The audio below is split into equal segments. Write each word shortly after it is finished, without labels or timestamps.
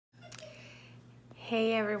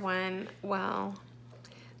Hey everyone, well,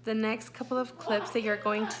 the next couple of clips that you're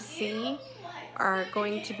going to see are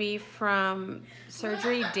going to be from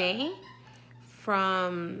surgery day,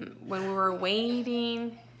 from when we were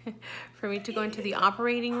waiting for me to go into the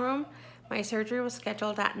operating room. My surgery was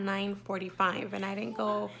scheduled at 9:45 and I didn't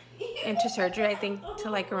go into surgery, I think,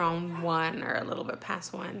 till like around 1 or a little bit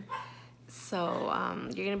past 1. So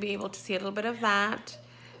you're going to be able to see a little bit of that.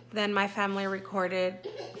 Then my family recorded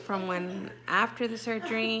from when after the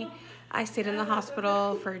surgery. I stayed in the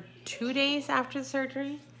hospital for 2 days after the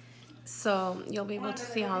surgery. So you'll be able to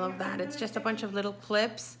see all of that. It's just a bunch of little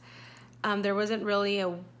clips. There wasn't really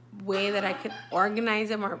a way that I could organize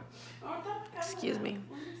them or, excuse me,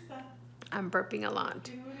 I'm burping a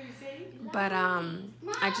lot. But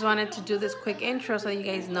I just wanted to do this quick intro so you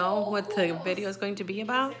guys know what the video is going to be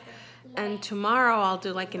about. And tomorrow I'll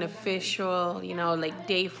do like an official, you know, like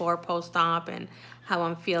day 4 post-op and how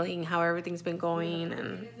I'm feeling, how everything's been going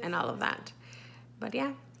and all of that. But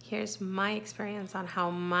yeah, here's my experience on how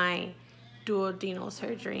my duodenal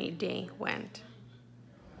surgery day went.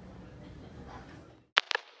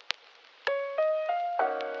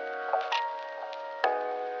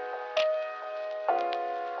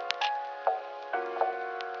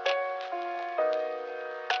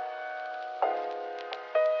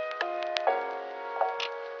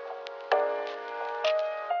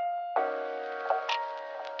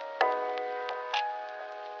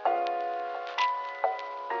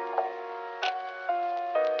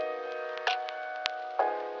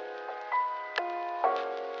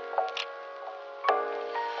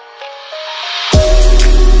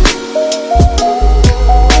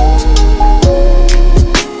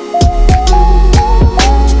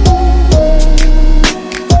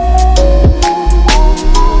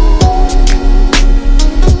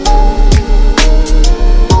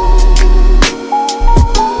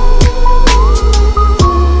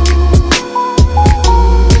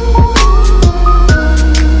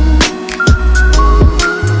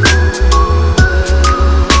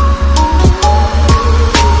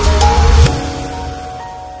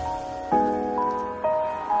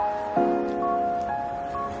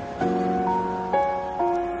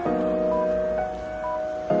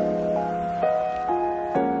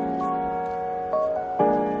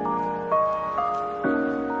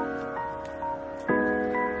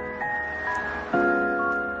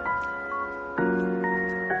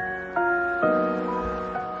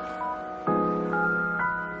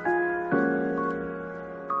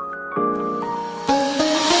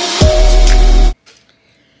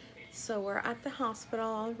 So we're at the hospital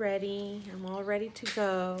already. I'm all ready to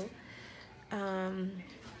go. I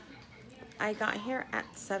got here at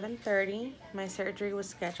 7:30. My surgery was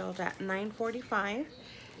scheduled at 9:45.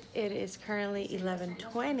 It is currently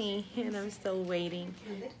 11:20 and I'm still waiting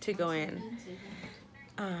to go in.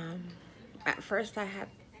 At first I had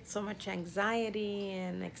so much anxiety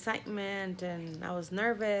and excitement and I was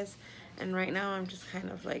nervous, and right now I'm just kind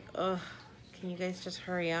of like, ugh, can you guys just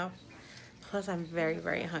hurry up? Plus I'm very,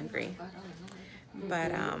 very hungry.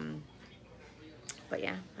 But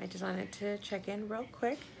yeah, I just wanted to check in real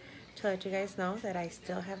quick to let you guys know that I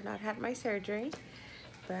still have not had my surgery,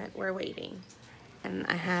 but we're waiting. And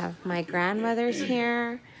I have my grandmother's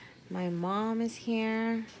here, my mom is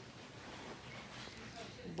here,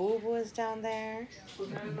 Boo Boo is down there.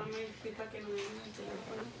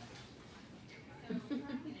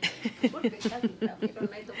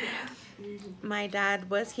 My dad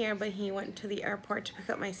was here, but he went to the airport to pick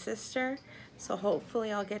up my sister, so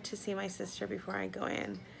hopefully I'll get to see my sister before I go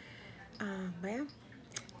in. But yeah,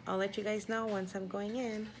 I'll let you guys know once I'm going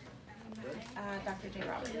in. Dr. J.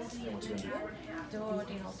 Roberts,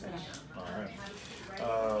 duodenal surgery. All right.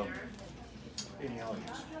 Any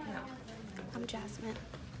allergies? No. I'm Jasmine.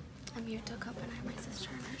 I'm here to accompany my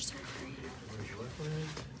sister in her surgery.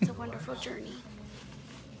 It's a wonderful journey.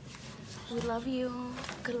 We love you.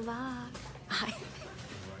 Good luck. Hi.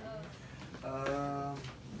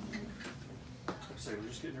 So we're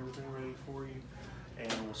just getting everything ready for you, and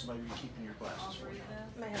will somebody be keeping your glasses for you?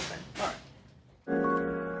 My husband. All right.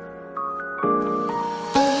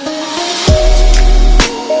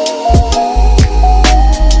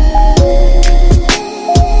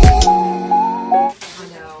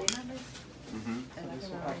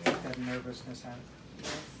 Nervousness out.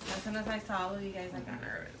 As soon as I saw all of you guys, I got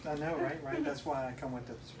nervous. I know, right? Right. That's why I come with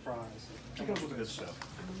the surprise. She comes with the good stuff.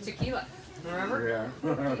 Tequila, remember? Yeah.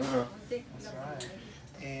 That's right.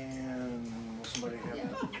 And will somebody have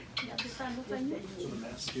so the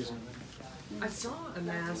mask? Excuse me. I saw a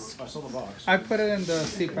mask. I saw the box. I put it in the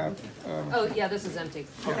CPAP. Oh, yeah, this is empty.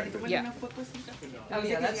 Okay. Yeah. Oh,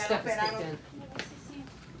 yeah, that stuff is kicked in.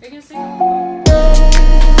 Are you going to say?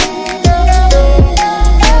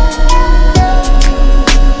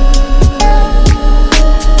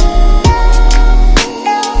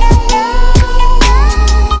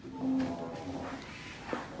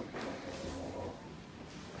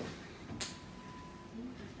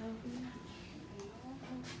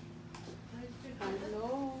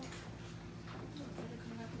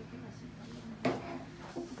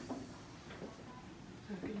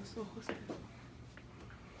 ojos.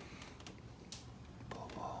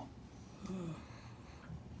 Bobo.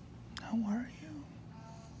 How are you?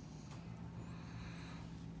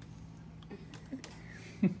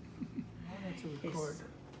 To record.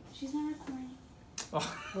 She's not recording.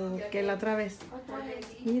 Que la otra vez.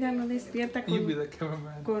 Mira, no despierta You be the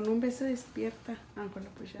cameraman. con un beso despierta. Ah, pues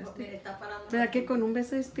lo pusiste. ¿Verdad que con un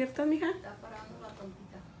beso despierta, mija? Está parando la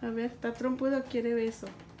trompita. A ver, está trompudo, quiere beso.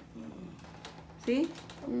 ¿Sí?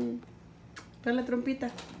 Para la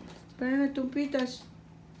trompita. Para las trompitas.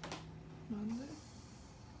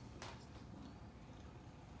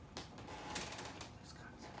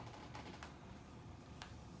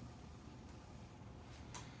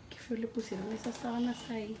 Qué feo le pusieron esas sábanas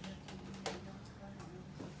ahí.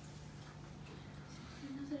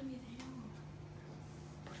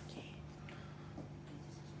 ¿Por qué?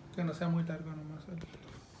 Que no sea muy largo nomás.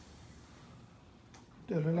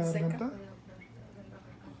 ¿Te duele la garganta?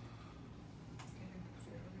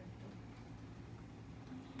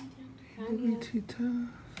 Tita.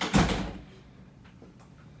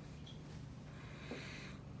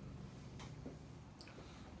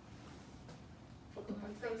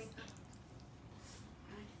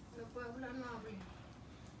 No puedo hablar, no hable.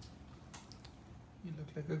 You look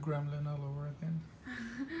like a gremlin all over again.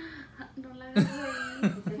 No la hagas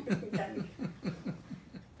reír.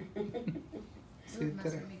 Sí,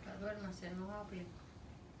 Tere. Duérmase, no hable.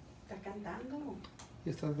 Está cantando. Y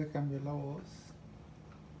estás de cambiar la voz.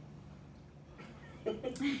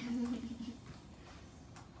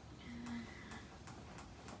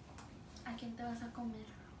 ¿A quién te vas a comer?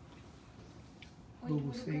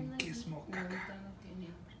 Bubu say gizmo caca. Ahorita no tiene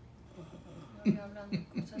hambre. No voy hablando de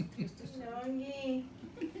cosas tristes. Nongi.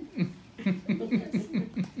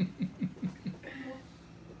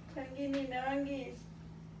 Nongi.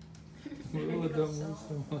 Oh, that was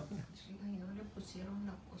so much. Y no le pusieron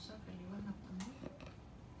la cosa que le iban a poner.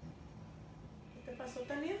 ¿Qué te pasó,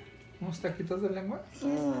 Tania? ¿Unos taquitos de lengua?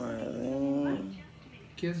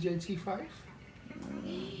 ¿Quieres JT5?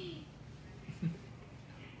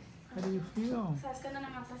 How do you feel? ¿Sabes que nada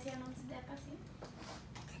más hacían un step así?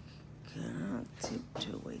 Can't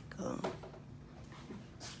to wake up.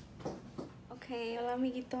 Ok, hola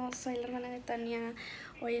amiguitos, soy la hermana de Tania.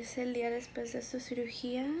 Hoy es el día después de su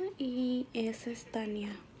cirugía y esa es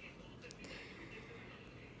Tania.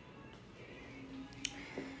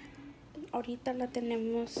 Ahorita la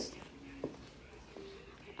tenemos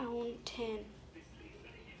a un 10.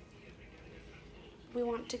 We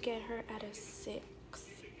want to get her at a 6.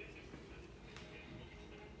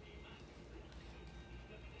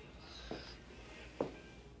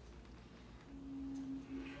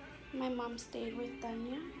 My mom stayed with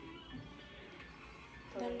Tanya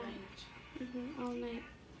the night, all night.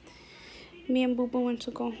 Me and Boo went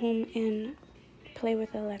to go home and play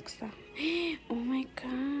with Alexa. Oh my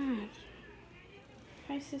God.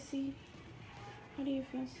 Hi, Sissy. How do you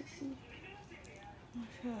feel, Sissy? I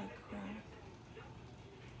feel like crap.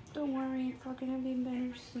 Don't worry, it's all gonna be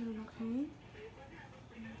better soon, okay?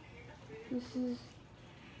 This is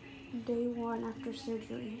day 1 after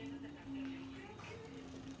surgery.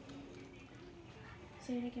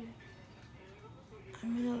 Say it again.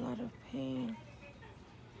 I'm in a lot of pain.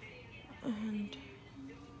 And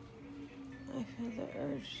I feel the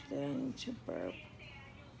urge that I need to burp.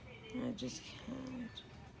 And I just can't.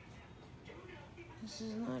 This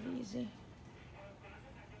is not easy.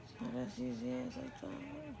 It's not as easy as I thought.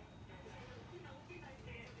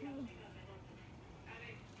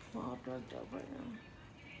 I'm all drugged up right now.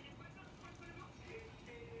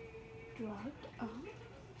 Drugged up?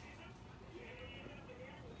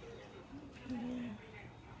 Yeah.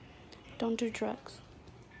 Don't do drugs.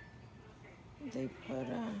 They put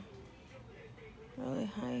really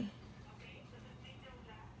high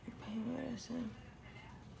pain medicine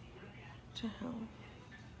to help.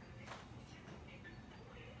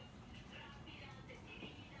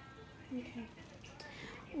 Okay.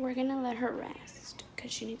 We're gonna let her rest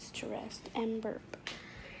because she needs to rest and burp.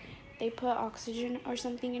 They put oxygen or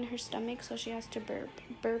something in her stomach, so she has to burp.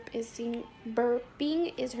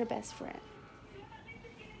 Burping is her best friend.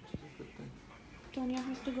 Tonya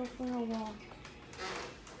has to go for a walk.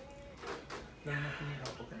 Let me know if you need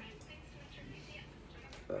help, okay?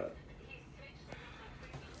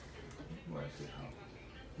 Where is it help?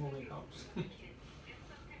 Moving helps.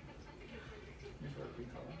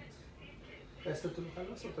 ¿Este tú lo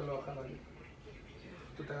jalas o te lo va a jalar yo?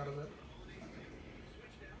 ¿Tú te agarras de él?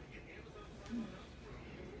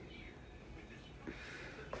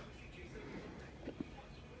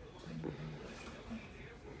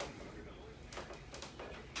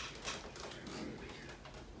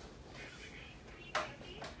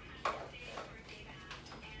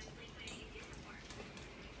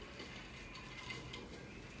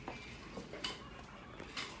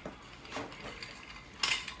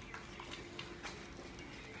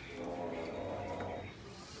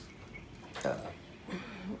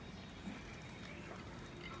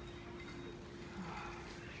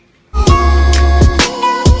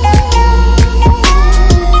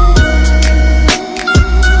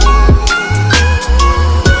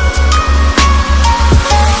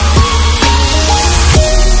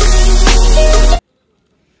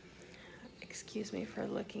 excuse me for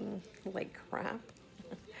looking like crap,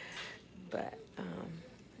 but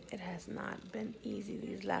it has not been easy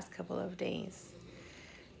these last couple of days.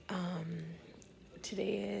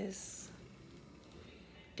 Today is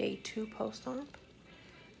day 2 post-op,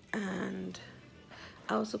 and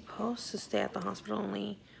I was supposed to stay at the hospital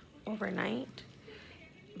only overnight,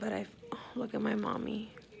 but look at my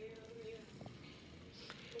mommy.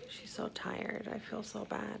 She's so tired. I feel so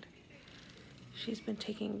bad. She's been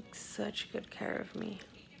taking such good care of me.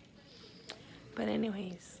 But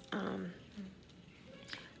anyways,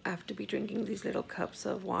 I have to be drinking these little cups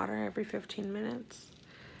of water every 15 minutes.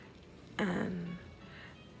 And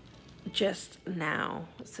just now,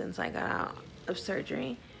 since I got out of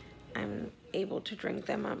surgery, I'm able to drink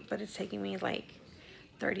them up, but it's taking me like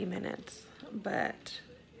 30 minutes. But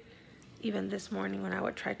even this morning when I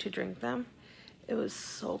would try to drink them, it was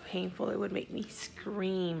so painful. It would make me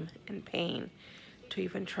scream in pain to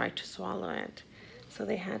even try to swallow it. So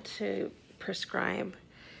they had to prescribe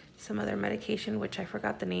some other medication, which I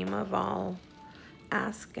forgot the name of. I'll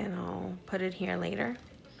ask and I'll put it here later.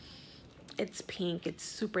 It's pink. It's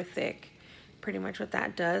super thick. Pretty much what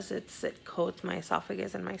that does, it coats my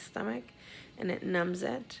esophagus and my stomach, and it numbs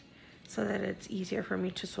it so that it's easier for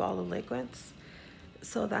me to swallow liquids.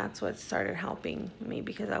 So that's what started helping me,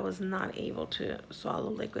 because I was not able to swallow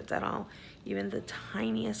liquids at all. Even the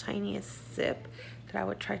tiniest sip that I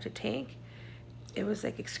would try to take, it was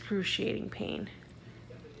like excruciating pain.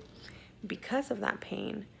 Because of that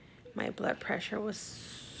pain, my blood pressure was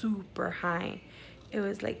super high. It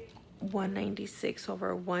was like 196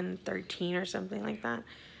 over 113 or something like that,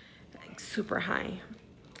 like super high.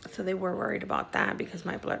 So they were worried about that because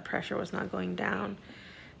my blood pressure was not going down.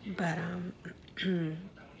 But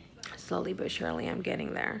slowly but surely I'm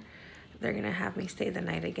getting there. They're gonna have me stay the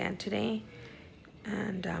night again today,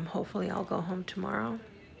 and hopefully I'll go home tomorrow.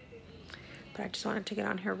 But I just wanted to get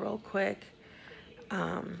on here real quick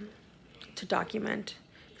to document,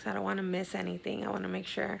 because I don't want to miss anything. I want to make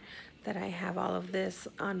sure that I have all of this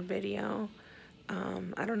on video.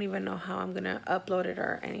 I don't even know how I'm gonna upload it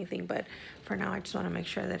or anything, but for now I just want to make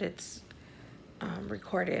sure that it's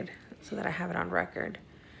recorded so that I have it on record.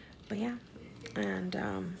 But yeah, and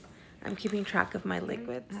I'm keeping track of my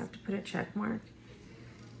liquids. I have to put a check mark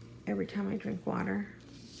every time I drink water.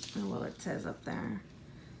 Well, it says up there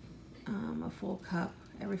a full cup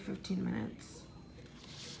every 15 minutes.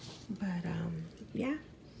 But yeah,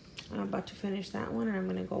 I'm about to finish that one and I'm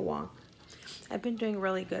gonna go walk. I've been doing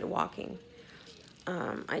really good walking.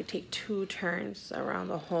 I take 2 turns around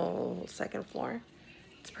the whole 2nd floor.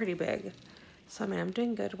 It's pretty big. So I mean, I'm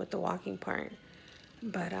doing good with the walking part.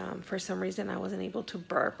 But for some reason I wasn't able to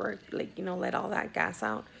burp or, like, you know, let all that gas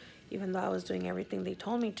out, even though I was doing everything they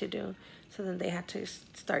told me to do. So then they had to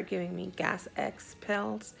start giving me gas X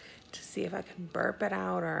pills to see if I can burp it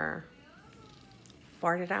out or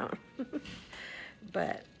fart it out.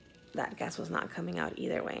 But that gas was not coming out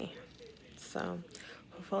either way. So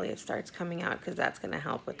hopefully it starts coming out, because that's going to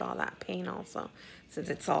help with all that pain also, since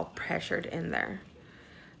it's all pressured in there.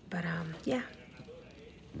 But yeah.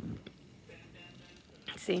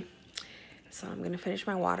 See, so I'm going to finish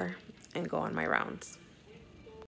my water and go on my rounds.